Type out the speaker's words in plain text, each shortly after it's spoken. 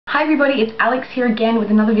Hi everybody, it's Alex here again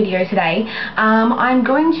with another video today. I'm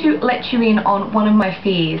going to let you in on one of my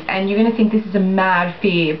fears, and you're going to think this is a mad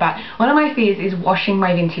fear, but one of my fears is washing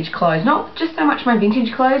my vintage clothes. Not just so much my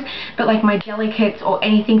vintage clothes, but like my delicates or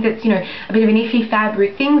anything that's, you know, a bit of an iffy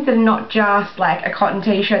fabric, things that are not just like a cotton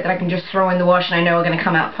t-shirt that I can just throw in the wash and I know are going to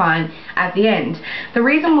come out fine at the end. The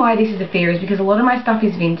reason why this is a fear is because a lot of my stuff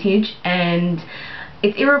is vintage and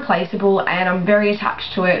it's irreplaceable and I'm very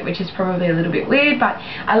attached to it, which is probably a little bit weird, but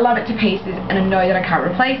I love it to pieces and I know that I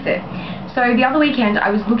can't replace it. So the other weekend I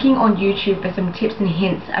was looking on YouTube for some tips and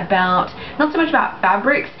hints about, not so much about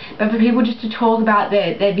fabrics, but for people just to talk about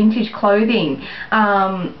their vintage clothing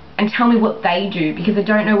and tell me what they do, because I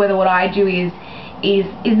don't know whether what I do is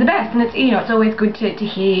the best, and it's, you know, it's always good to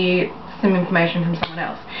hear some information from someone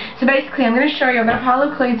else. So basically I'm going to show you, I've got a pile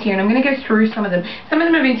of clothes here and I'm going to go through some of them. Some of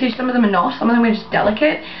them are vintage, some of them are not, some of them are just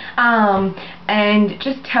delicate, and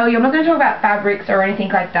just tell you, I'm not going to talk about fabrics or anything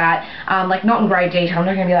like that, like not in great detail. I'm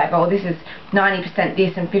not going to be like, oh, this is 90%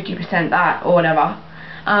 this and 50% that or whatever.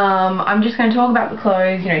 I'm just going to talk about the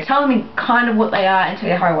clothes, you know, tell me kind of what they are and tell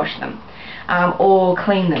you how I wash them or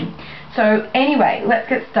clean them. So anyway, let's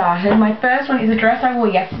get started. My first one is a dress I wore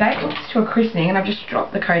yesterday, to a christening, and I've just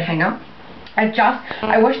dropped the coat hanger.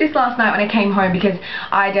 I washed this last night when I came home because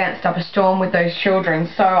I danced up a storm with those children,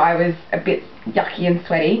 so I was a bit yucky and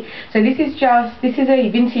sweaty. So this is a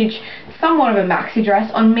vintage, somewhat of a maxi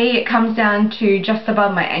dress. On me it comes down to just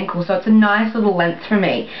above my ankle, so it's a nice little length for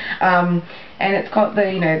me. And it's got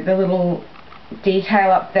the, you know, the little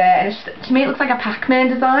detail up there, and it's just, to me it looks like a Pac-Man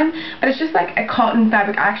design, but it's just like a cotton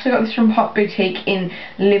fabric. I actually got this from Pop Boutique in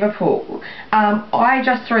Liverpool. I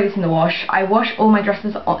just throw this in the wash. I wash all my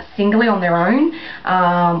dresses singly on their own,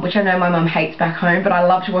 which I know my mum hates back home, but I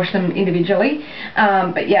love to wash them individually.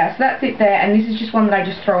 But yeah, so that's it there, and this is just one that I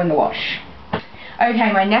just throw in the wash.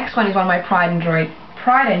 Okay, my next one is one of my Pride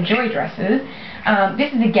and Joy dresses.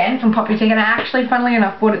 This is again from Pop Boutique, and I actually, funnily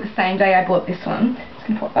enough, bought it the same day I bought this one. Just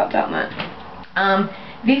gonna put that down there.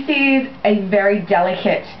 This is a very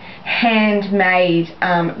delicate handmade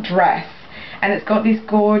dress, and it's got this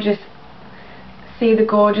gorgeous, see the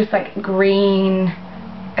gorgeous like green,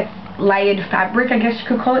 it's layered fabric, I guess you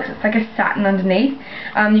could call it, 'cause it's like a satin underneath.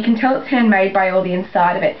 You can tell it's handmade by all the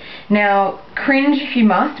inside of it. Now, cringe if you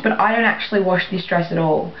must, but I don't actually wash this dress at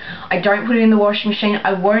all. I don't put it in the washing machine.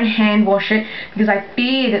 I won't hand wash it because I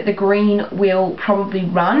fear that the green will probably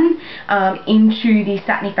run into the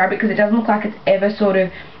satiny fabric, because it doesn't look like it's ever sort of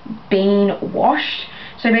been washed.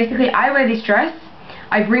 So basically I wear this dress,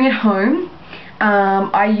 I bring it home,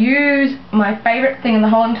 I use my favourite thing in the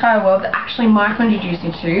whole entire world that actually Michael introduced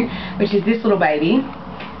me to, which is this little baby,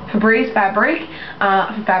 Febreze fabric.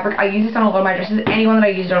 For fabric, I use this on a lot of my dresses. Anyone that I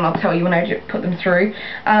use it on, I'll tell you when I put them through.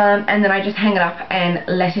 And then I just hang it up and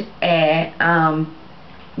let it air.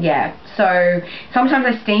 Yeah, so sometimes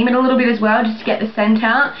I steam it a little bit as well just to get the scent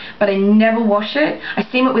out, but I never wash it. I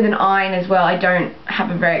steam it with an iron as well. I don't have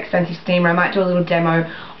a very expensive steamer. I might do a little demo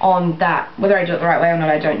on that. Whether I do it the right way or not,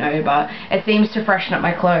 I don't know, but it seems to freshen up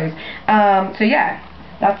my clothes. So yeah,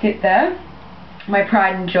 that's it there. My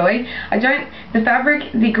Pride and Joy. The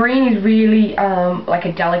fabric, the green is really like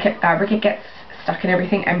a delicate fabric. It gets stuck in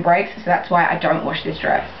everything and breaks, so that's why I don't wash this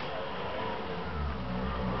dress.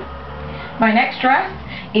 My next dress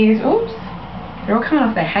is, oops, they're all coming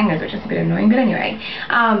off their hangers, which is a bit annoying, but anyway.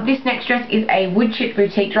 This next dress is a Wood Chip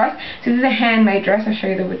Boutique dress. So this is a handmade dress. I'll show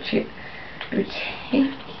you the Wood Chip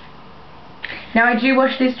Boutique. Now I do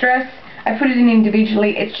wash this dress. I put it in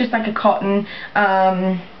individually. It's just like a cotton.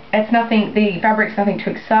 It's nothing, the fabric's nothing too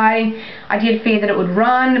exciting. I did fear that it would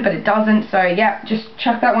run, but it doesn't, so yeah, just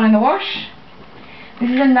chuck that one in the wash. This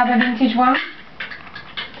is another vintage one.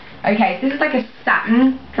 Okay, so this is like a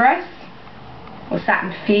satin dress, or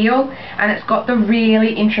satin feel, and it's got the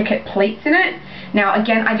really intricate pleats in it. Now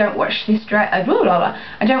again, I don't wash this dress, I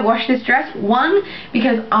don't wash this dress, one,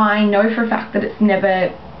 because I know for a fact that it's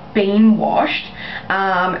never been washed,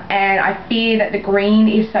 and I fear that the green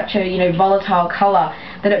is such a, you know, volatile colour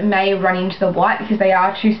that it may run into the white, because they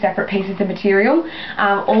are two separate pieces of material.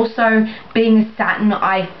 Also, being a satin,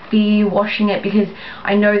 I fear washing it because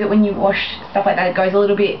I know that when you wash stuff like that, it goes a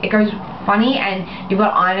little bit, it goes funny, and you've got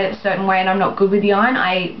to iron it a certain way, and I'm not good with the iron.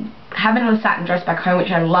 I have another satin dress back home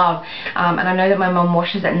which I love, and I know that my mum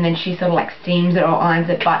washes it and then she sort of like steams it or irons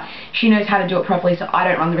it, but she knows how to do it properly, so I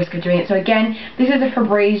don't run the risk of doing it. So again, this is a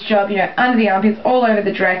Febreze job, you know, under the armpits, all over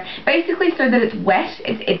the dress, basically so that it's wet,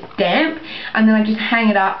 it's damp, and then I just hang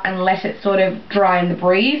it up and let it sort of dry in the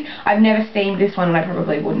breeze. I've never steamed this one, and I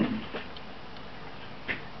probably wouldn't.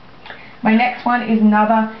 My next one is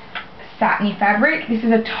another satiny fabric. This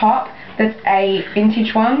is a top that's a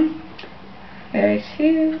vintage one. There it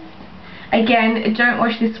is. Again, don't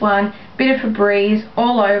wash this one. Bit of Febreze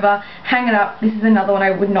all over. Hang it up. This is another one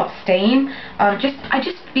I would not steam. I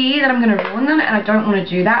just fear that I'm going to ruin them, and I don't want to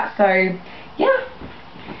do that. So, yeah.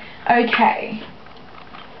 Okay.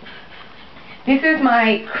 This is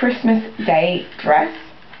my Christmas Day dress.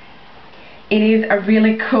 It is a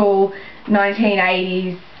really cool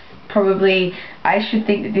 1980s, probably, I should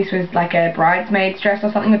think that this was like a bridesmaid's dress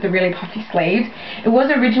or something with the really puffy sleeves. It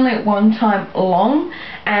was originally at one time long,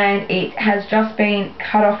 and it has just been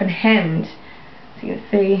cut off and hemmed. So you can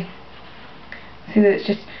see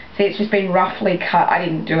that it's just been roughly cut. I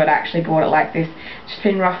didn't do it, I actually bought it like this. It's just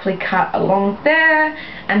been roughly cut along there,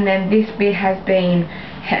 and then this bit has been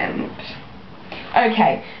hemmed.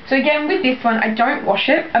 Okay, so again with this one, I don't wash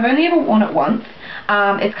it. I've only ever worn it once.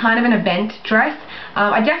 It's kind of an event dress.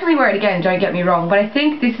 I definitely wear it again, don't get me wrong, but I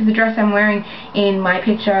think this is the dress I'm wearing in my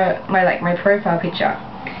picture, my profile picture.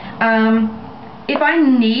 If I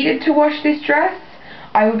needed to wash this dress,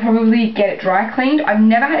 I would probably get it dry cleaned. I've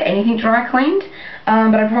never had anything dry cleaned,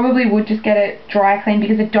 but I probably would just get it dry cleaned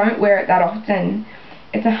because I don't wear it that often.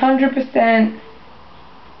 It's 100%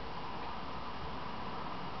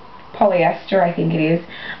 polyester, I think it is.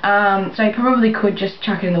 So I probably could just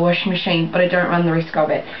chuck it in the washing machine, but I don't run the risk of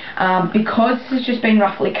it. Because this has just been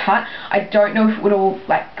roughly cut, I don't know if it would all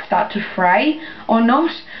start to fray or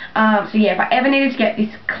not. So yeah, if I ever needed to get this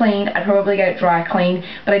cleaned, I'd probably get it dry cleaned,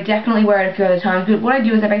 but I definitely wear it a few other times. But what I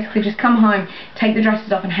do is I basically just come home, take the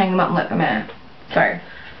dresses off and hang them up and let them air. So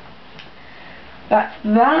that's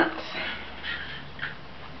that.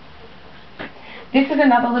 This is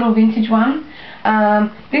another little vintage one.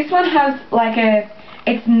 This one has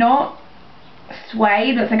it's not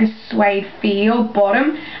suede, but it's like a suede feel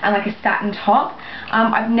bottom and like a satin top.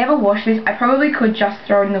 I've never washed this. I probably could just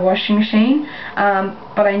throw it in the washing machine,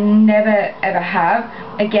 but I never ever have.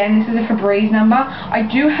 Again, this is a Febreze number. I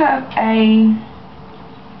do have a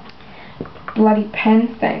bloody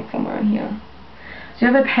pen stain somewhere on here. So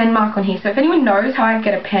you have a pen mark on here. So if anyone knows how I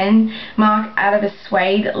get a pen mark out of a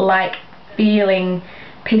suede-like feeling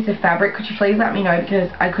piece of fabric, could you please let me know, because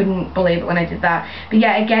I couldn't believe it when I did that. But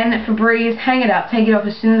yeah, again, Febreze, hang it up, take it off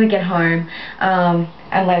as soon as I get home,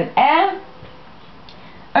 and let it air.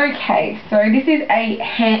 Okay, so this is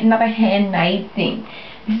another handmade thing.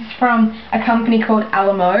 This is from a company called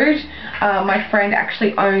Alamode. My friend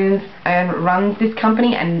actually owns and runs this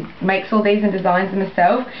company and makes all these and designs them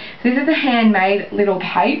herself. So this is a handmade little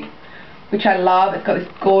cape, which I love. It's got this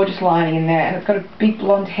gorgeous lining in there, and it's got a big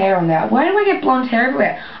blonde hair on there. Why do I get blonde hair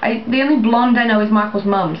everywhere? The only blonde I know is Michael's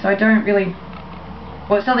mum, so I don't really...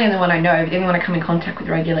 Well, it's not the only one I know, but the only one I come in contact with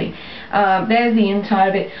regularly. There's the inside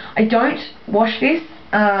of it. I don't wash this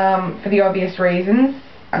for the obvious reasons.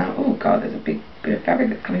 Oh god, there's a big bit of fabric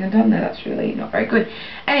that's coming undone there. That's really not very good.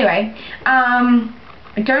 Anyway,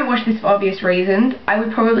 I don't wash this for obvious reasons. I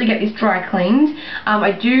would probably get this dry cleaned.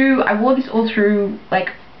 I wore this all through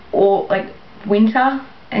winter,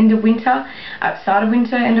 end of winter, start of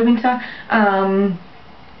winter, end of winter,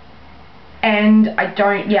 and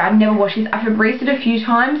I've never washed this. I've Febrezed it a few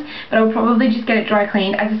times, but I will probably just get it dry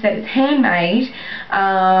cleaned. As I said, it's handmade,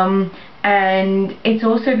 and it's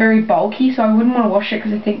also very bulky, so I wouldn't want to wash it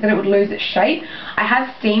because I think that it would lose its shape. I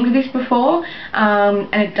have steamed this before,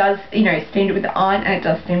 and it does, steamed it with the iron, and it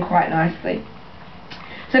does steam quite nicely.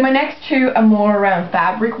 So my next two are more around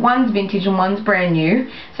fabric. One's vintage and one's brand new.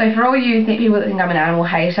 So for all you people that think I'm an animal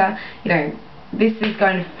hater, this is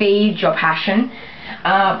going to feed your passion.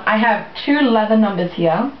 I have two leather numbers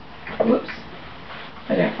here. Whoops.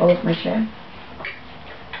 I don't fall off my chair.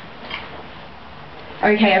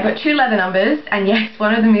 Okay, I've got two leather numbers, and yes,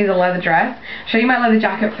 one of them is a leather dress. I'll show you my leather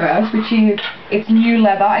jacket first, which is, it's new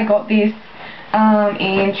leather. I got this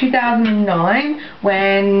in 2009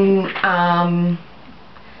 when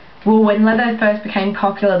when leather first became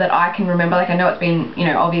popular that I can remember. I know it's been,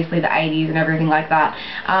 obviously the 80s and everything like that,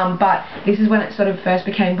 but this is when it sort of first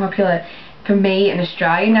became popular for me in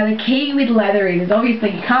Australia. Now the key with leather is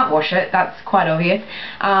obviously you can't wash it, that's quite obvious.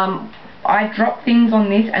 I drop things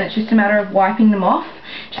on this and it's just a matter of wiping them off,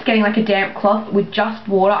 just getting a damp cloth with just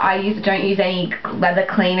water. I don't use any leather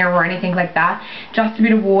cleaner or anything like that, just a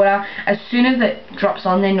bit of water. As soon as it drops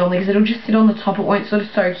on there normally, because it'll just sit on the top, it won't sort of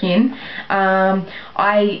soak in.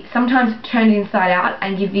 I sometimes turn it inside out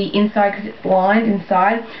and give the inside, because it's lined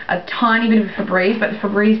inside, a tiny bit of Febreze, but the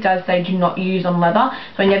Febreze does say do not use on leather,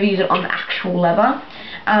 so I never use it on the actual leather.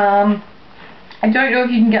 I don't know if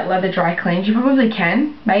you can get leather dry cleaned. You probably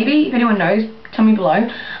can, maybe. If anyone knows, tell me below.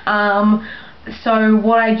 So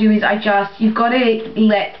what I do is you've got to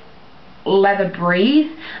let leather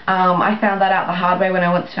breathe. I found that out the hard way when I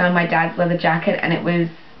once found my dad's leather jacket, and it was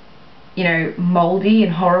you know, mouldy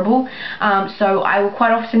and horrible. So I will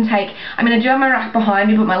quite often take, I mean, I do have my rack behind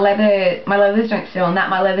me, but my leathers don't sit on that.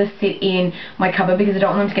 My leathers sit in my cupboard because I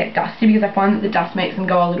don't want them to get dusty, because I find that the dust makes them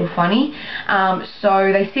go a little funny.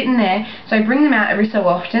 So they sit in there. So I bring them out every so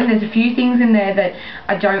often. There's a few things in there that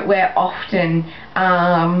I don't wear often,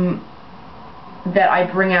 that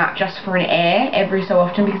I bring out just for an air every so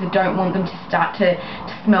often, because I don't want them to start to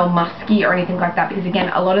smell musky or anything like that, because again,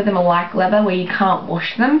 a lot of them are like leather where you can't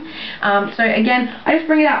wash them. So again, I just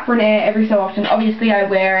bring it out for an air every so often. Obviously I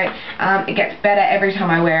wear it, it gets better every time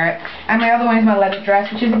I wear it. And my other one is my leather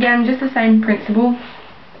dress, which is again just the same principle.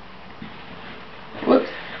 Whoops,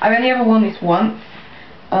 I've only ever worn this once.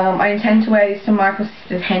 I intend to wear this to Michael's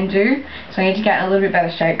sister's hen do, so I need to get in a little bit better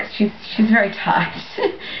shape, because she's very tight.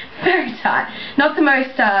 Very tight. Not the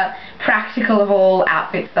most practical of all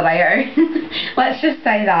outfits that I own. Let's just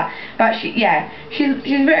say that. But she's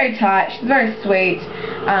very tight. She's very sweet.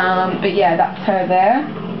 But yeah, that's her there.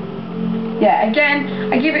 Yeah,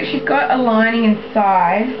 again, she's got a lining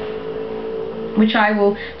inside, which I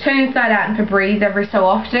will turn inside out in Febreze every so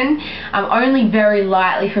often. Only very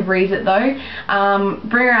lightly Febreze it though.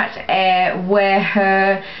 Bring her out to air, wear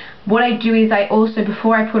her. What I do is I also,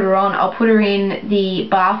 before I put her on, I'll put her in the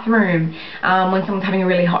bathroom when someone's having a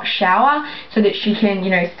really hot shower, so that she can,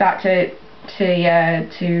 you know, start to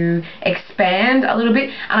expand a little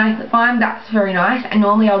bit, and I find that's very nice. And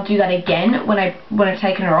normally I'll do that again when I've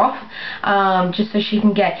taken her off, just so she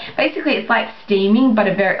can get, basically it's like steaming, but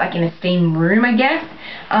like in a steam room, I guess.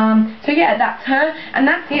 So yeah, that's her, and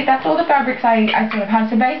that's it. That's all the fabrics I sort of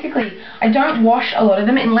have. So basically I don't wash a lot of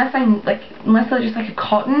them unless they're just like a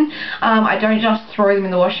cotton. I don't just throw them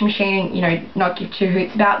in the washing machine and, you know, not give two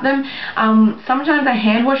hoots about them. Sometimes I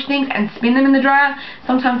hand wash things and spin them in the dryer.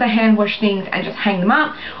 Sometimes I hand wash things and just hang them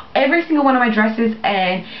up. Every single one of my dresses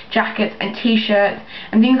and jackets and t-shirts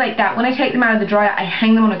and things like that, when I take them out of the dryer, I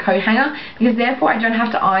hang them on a coat hanger, because therefore I don't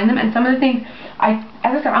have to iron them. And some of the things, as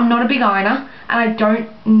I said, I'm not a big ironer, and I don't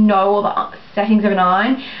know all the settings of an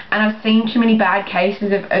iron, and I've seen too many bad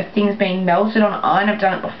cases of things being melted on an iron. I've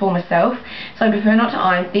done it before myself, so I prefer not to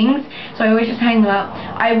iron things, so I always just hang them up.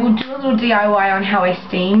 I will do a little DIY on how I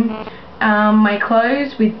steam my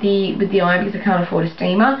clothes with the iron, because I can't afford a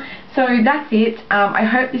steamer. So that's it. I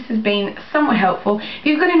hope this has been somewhat helpful. If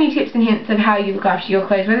you've got any tips and hints of how you look after your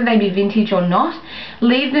clothes, whether they be vintage or not,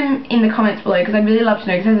 leave them in the comments below, because I'd really love to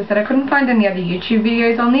know, because as I said, I couldn't find any other YouTube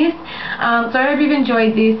videos on this. So I hope you've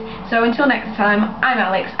enjoyed this. So until next time, I'm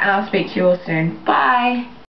Alex, and I'll speak to you all soon. Bye!